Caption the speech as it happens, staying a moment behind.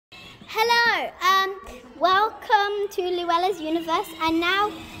Hello, welcome to Luella's Universe, and now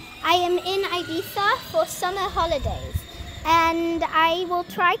I am in Ibiza for summer holidays, and I will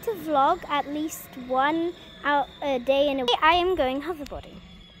try to vlog at least one day in a week. I am going hoverboarding,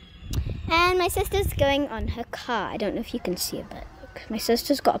 and my sister's going on her car. I don't know if you can see it, but look, my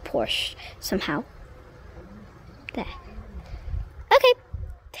sister's got a Porsche somehow. There. Okay.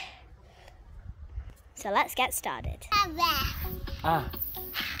 So let's get started. Ah.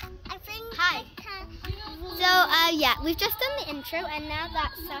 Hi. So, yeah, we've just done the intro, and now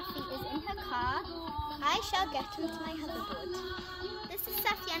that Safi is in her car, I shall get into my hoverboard. This is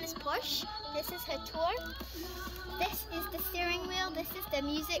Safiana's Porsche. This is her tour. This is the steering wheel. This is the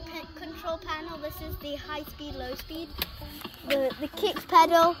music control panel. This is the high speed, low speed. The kick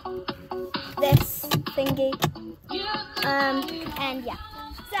pedal. This thingy. And yeah.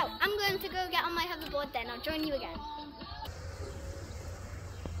 So, I'm going to go get on my hoverboard then. I'll join you again.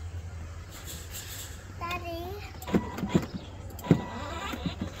 Daddy.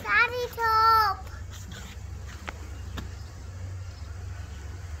 Daddy, top.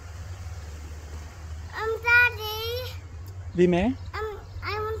 Daddy. Dime.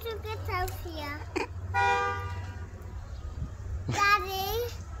 I want to get out here. Daddy.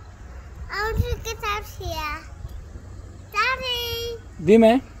 I want to get out here. Daddy.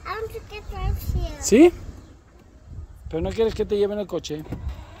 Dime. I want to get out here. ¿Sí? Pero no quieres que te lleven el coche.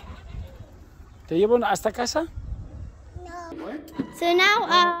 ¿Te llevo hasta casa? So now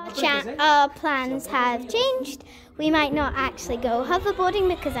our plans have changed. We might not actually go hoverboarding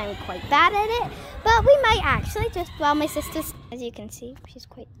because I'm quite bad at it, but we might actually just, well, my sister's, as you can see,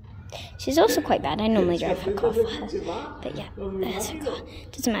 she's also quite bad. I normally drive her car for her, but yeah, there's her car.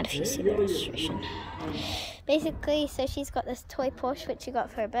 Doesn't matter if you see the registration. Basically, so she's got this toy Porsche which she got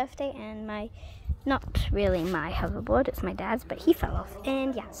for her birthday, and not really my hoverboard, it's my dad's, but he fell off,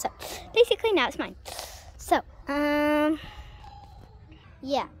 and yeah, so basically now it's mine. So,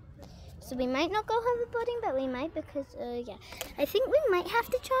 yeah, so we might not go hoverboarding, but we might because, yeah, I think we might have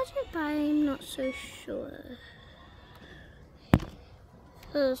to charge it, but I'm not so sure.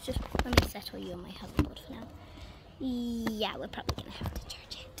 So let me settle you on my hoverboard for now. Yeah, we're probably gonna have to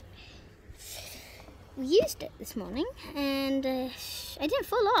charge it. We used it this morning, and I didn't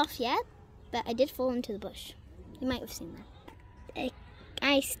fall off yet, but I did fall into the bush. You might have seen that.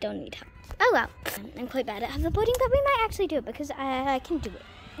 I still need help. Oh well, I'm quite bad at hoverboarding, but we might actually do it because I can do it.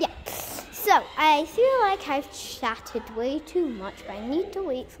 Yeah. So, I feel like I've chatted way too much, but I need to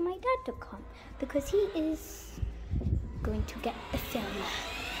wait for my dad to come because he is going to get the film.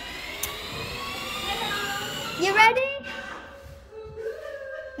 You ready?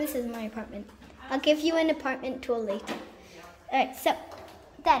 This is my apartment. I'll give you an apartment tour later. Alright, so,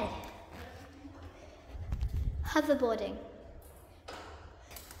 Daddy. Hoverboarding.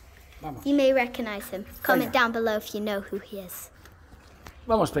 Vamos. You may recognize him. Comment down below if you know who he is.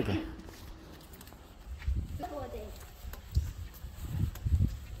 Vamos, Peque.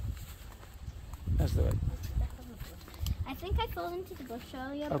 That's the way. I think I fell into the bush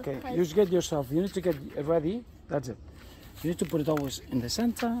earlier. Okay, because you just get yourself. You need to get ready. That's it. You need to put it always in the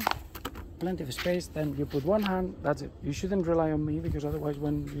center. Plenty of space. Then you put one hand. That's it. You shouldn't rely on me because otherwise,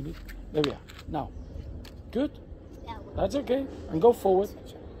 when you need. There we are. Now. Good. Yeah, That's okay. And go forward.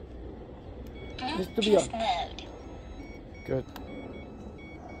 Needs to be on. Good.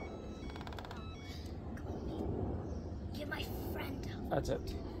 You're my friend. That's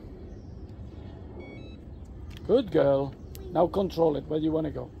it. Good girl. Now control it. Where do you want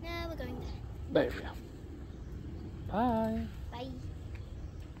to go? No, we're going there. There we are. Bye. Bye.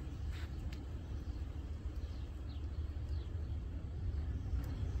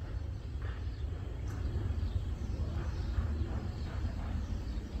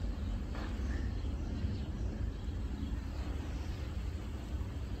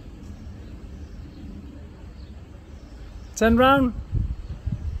 Turn round.